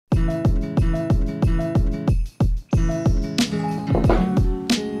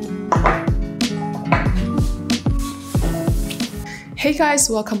Hey guys,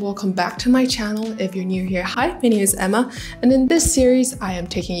 welcome back to my channel. If you're new here, hi, my name is Emma, and in this series, I am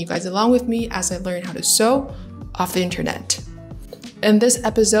taking you guys along with me as I learn how to sew off the internet. In this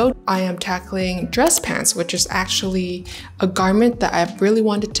episode, I am tackling dress pants, which is actually a garment that I've really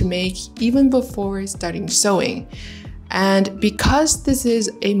wanted to make even before starting sewing. And because this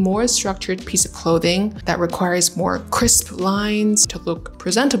is a more structured piece of clothing that requires more crisp lines to look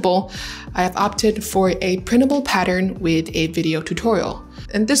presentable, I have opted for a printable pattern with a video tutorial.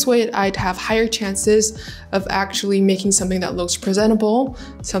 And this way I'd have higher chances of actually making something that looks presentable,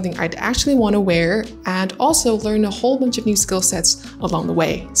 something I'd actually want to wear, and also learn a whole bunch of new skill sets along the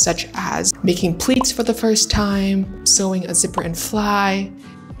way, such as making pleats for the first time, sewing a zipper and fly,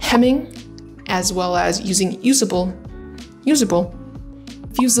 hemming, as well as using fusible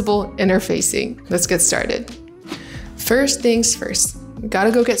interfacing. Let's get started. First things first,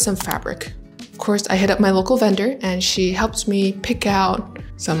 gotta go get some fabric. Of course, I hit up my local vendor and she helps me pick out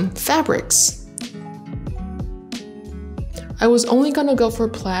some fabrics. I was only gonna go for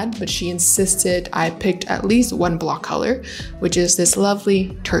plaid, but she insisted I picked at least one block color, which is this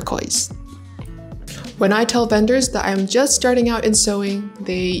lovely turquoise. When I tell vendors that I'm just starting out in sewing,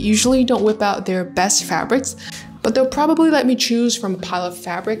 they usually don't whip out their best fabrics, but they'll probably let me choose from a pile of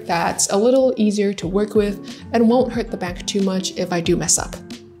fabric that's a little easier to work with and won't hurt the bank too much if I do mess up.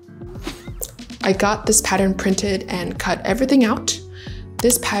 I got this pattern printed and cut everything out.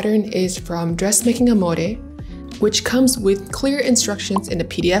 This pattern is from Dressmaking Amore, which comes with clear instructions in a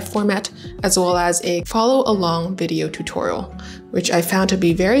PDF format, as well as a follow-along video tutorial, which I found to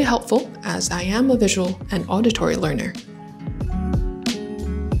be very helpful as I am a visual and auditory learner.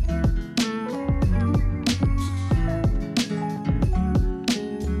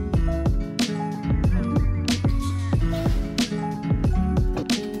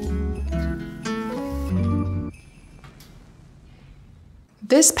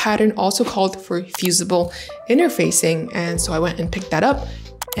 This pattern also called for fusible interfacing, and so I went and picked that up,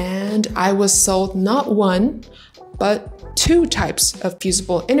 and I was sold not one, but two types of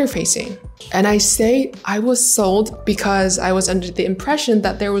fusible interfacing. And I say I was sold because I was under the impression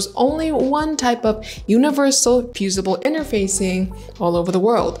that there was only one type of universal fusible interfacing all over the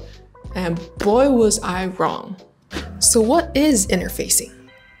world. And boy was I wrong. So what is interfacing?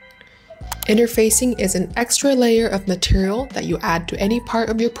 Interfacing is an extra layer of material that you add to any part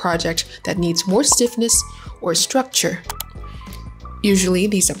of your project that needs more stiffness or structure. Usually,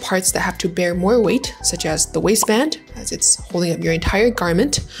 these are parts that have to bear more weight, such as the waistband, as it's holding up your entire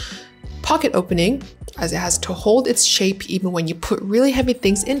garment, pocket opening, as it has to hold its shape even when you put really heavy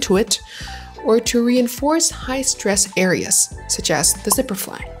things into it, or to reinforce high-stress areas, such as the zipper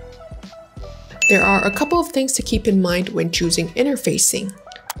fly. There are a couple of things to keep in mind when choosing interfacing.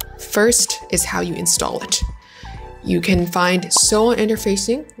 First is how you install it. You can find sew-on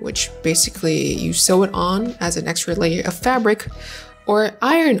interfacing, which basically you sew it on as an extra layer of fabric, or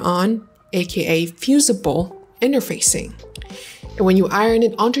iron-on, aka fusible interfacing. And when you iron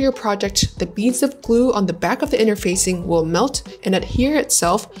it onto your project, the beads of glue on the back of the interfacing will melt and adhere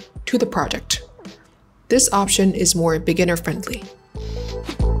itself to the project. This option is more beginner-friendly.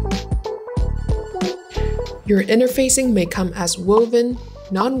 Your interfacing may come as woven,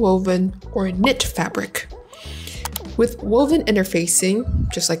 non-woven, or knit fabric. With woven interfacing,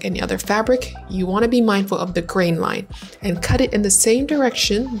 just like any other fabric, you want to be mindful of the grain line and cut it in the same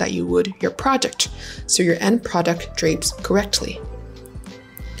direction that you would your project, so your end product drapes correctly.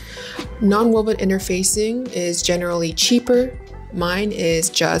 Non-woven interfacing is generally cheaper. Mine is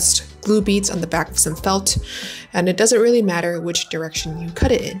just glue beads on the back of some felt, and it doesn't really matter which direction you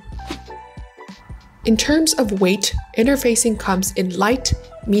cut it in. In terms of weight, interfacing comes in light,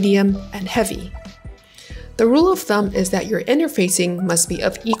 medium, and heavy. The rule of thumb is that your interfacing must be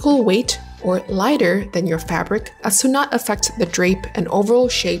of equal weight or lighter than your fabric as to not affect the drape and overall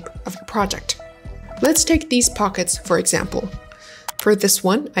shape of your project. Let's take these pockets for example. For this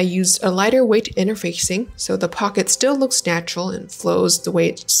one, I used a lighter weight interfacing, so the pocket still looks natural and flows the way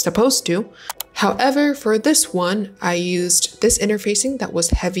it's supposed to. However, for this one, I used this interfacing that was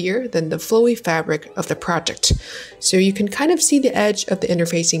heavier than the flowy fabric of the project, so you can kind of see the edge of the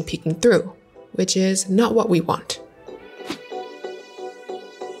interfacing peeking through, which is not what we want.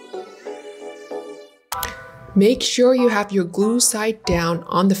 Make sure you have your glue side down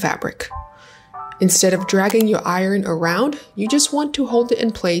on the fabric. Instead of dragging your iron around, you just want to hold it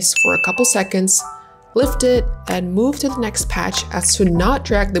in place for a couple seconds, lift it, and move to the next patch as to not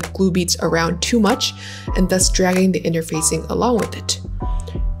drag the glue beads around too much and thus dragging the interfacing along with it.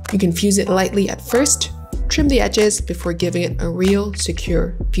 You can fuse it lightly at first, trim the edges before giving it a real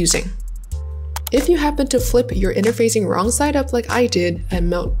secure fusing. If you happen to flip your interfacing wrong side up like I did and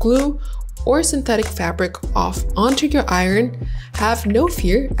melt glue or synthetic fabric off onto your iron, have no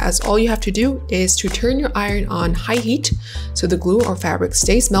fear, as all you have to do is to turn your iron on high heat so the glue or fabric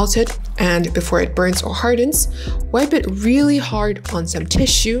stays melted, and before it burns or hardens, wipe it really hard on some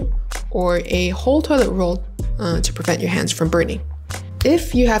tissue or a whole toilet roll to prevent your hands from burning.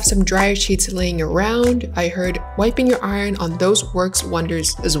 If you have some dryer sheets laying around, I heard wiping your iron on those works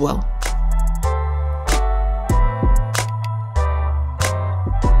wonders as well.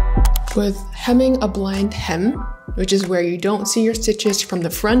 With hemming a blind hem, which is where you don't see your stitches from the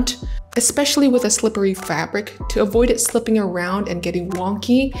front, especially with a slippery fabric, to avoid it slipping around and getting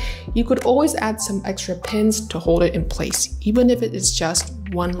wonky, you could always add some extra pins to hold it in place, even if it is just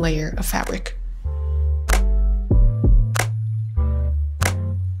one layer of fabric.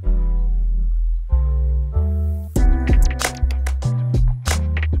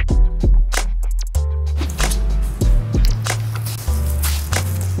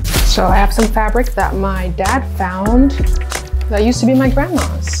 So I have some fabric that my dad found that used to be my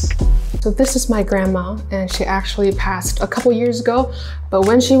grandma's. So this is my grandma, and she actually passed a couple years ago, but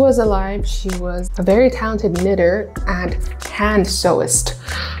when she was alive, she was a very talented knitter and hand sewist.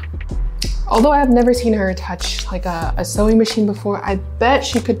 Although I have never seen her touch like a sewing machine before, I bet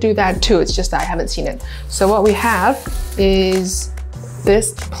she could do that too. It's just that I haven't seen it. So what we have is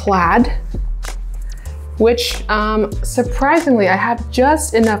this plaid, which surprisingly, I have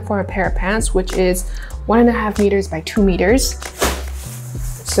just enough for a pair of pants, which is 1.5 meters by 2 meters.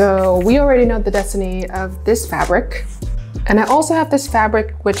 So we already know the destiny of this fabric. And I also have this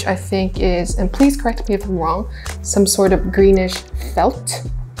fabric, which I think is, and please correct me if I'm wrong, some sort of greenish felt.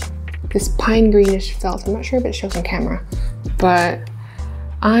 This pine greenish felt. I'm not sure if it shows on camera, but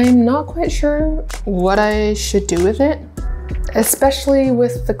I'm not quite sure what I should do with it. Especially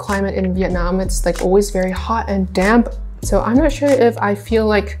with the climate in Vietnam, it's like always very hot and damp. So I'm not sure if I feel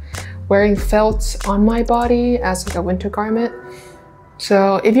like wearing felt on my body as like a winter garment.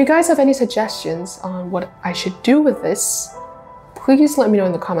 So if you guys have any suggestions on what I should do with this, please let me know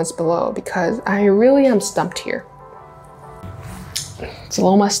in the comments below, because I really am stumped here. It's a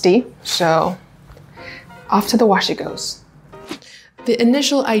little musty, so off to the wash it goes. The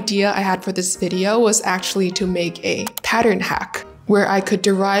initial idea I had for this video was actually to make a pattern hack, where I could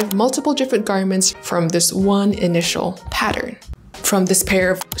derive multiple different garments from this one initial pattern. From this pair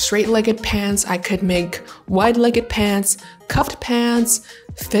of straight-legged pants, I could make wide-legged pants, cuffed pants,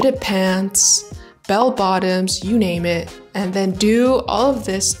 fitted pants, bell bottoms, you name it, and then do all of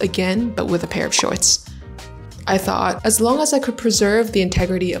this again, but with a pair of shorts. I thought, as long as I could preserve the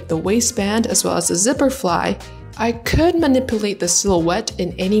integrity of the waistband as well as the zipper fly, I could manipulate the silhouette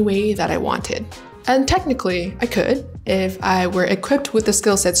in any way that I wanted. And technically, I could, if I were equipped with the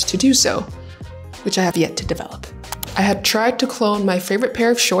skill sets to do so, which I have yet to develop. I had tried to clone my favorite pair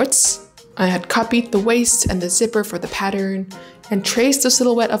of shorts. I had copied the waist and the zipper for the pattern, and traced the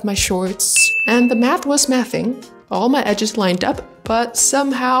silhouette of my shorts, and the math was mathing. All my edges lined up, but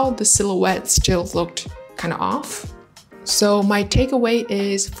somehow the silhouette still looked kind of off. So my takeaway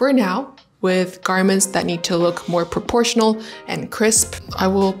is, for now, with garments that need to look more proportional and crisp, I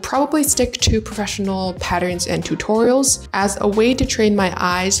will probably stick to professional patterns and tutorials as a way to train my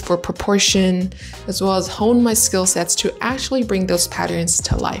eyes for proportion, as well as hone my skill sets to actually bring those patterns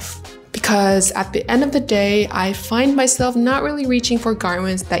to life. Because at the end of the day, I find myself not really reaching for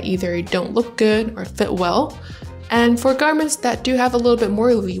garments that either don't look good or fit well, and for garments that do have a little bit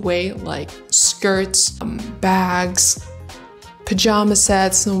more leeway, like skirts, bags, pajama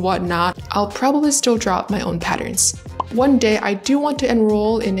sets and whatnot, I'll probably still draw up my own patterns. One day I do want to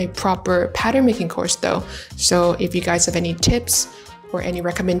enroll in a proper pattern making course though, so if you guys have any tips or any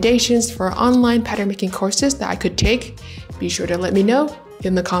recommendations for online pattern making courses that I could take, be sure to let me know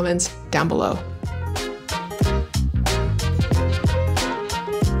in the comments down below.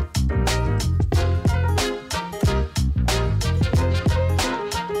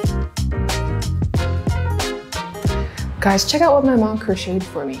 Guys, check out what my mom crocheted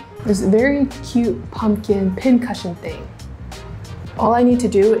for me. This very cute pumpkin pin cushion thing. All I need to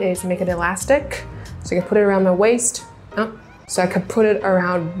do is make an elastic, so I can put it around my waist. So I could put it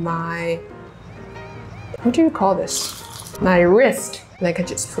around my, what do you call this? My wrist. And I could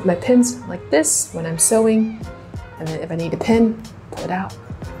just put my pins like this when I'm sewing. And then if I need a pin, pull it out,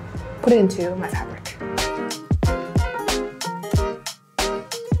 put it into my fabric.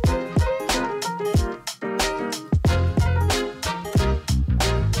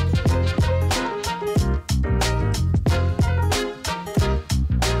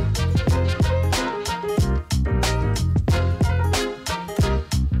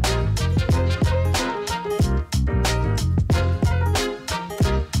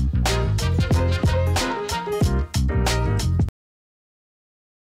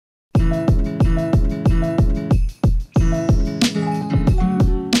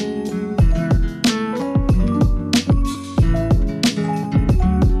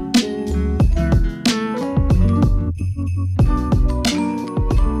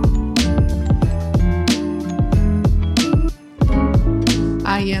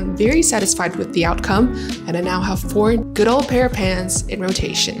 I am very satisfied with the outcome, and I now have 4 good old pair of pants in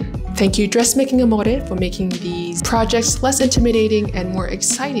rotation. Thank you Dressmaking Amore for making these projects less intimidating and more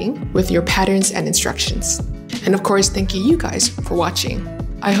exciting with your patterns and instructions. And of course, thank you guys for watching.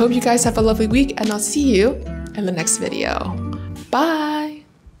 I hope you guys have a lovely week, and I'll see you in the next video. Bye!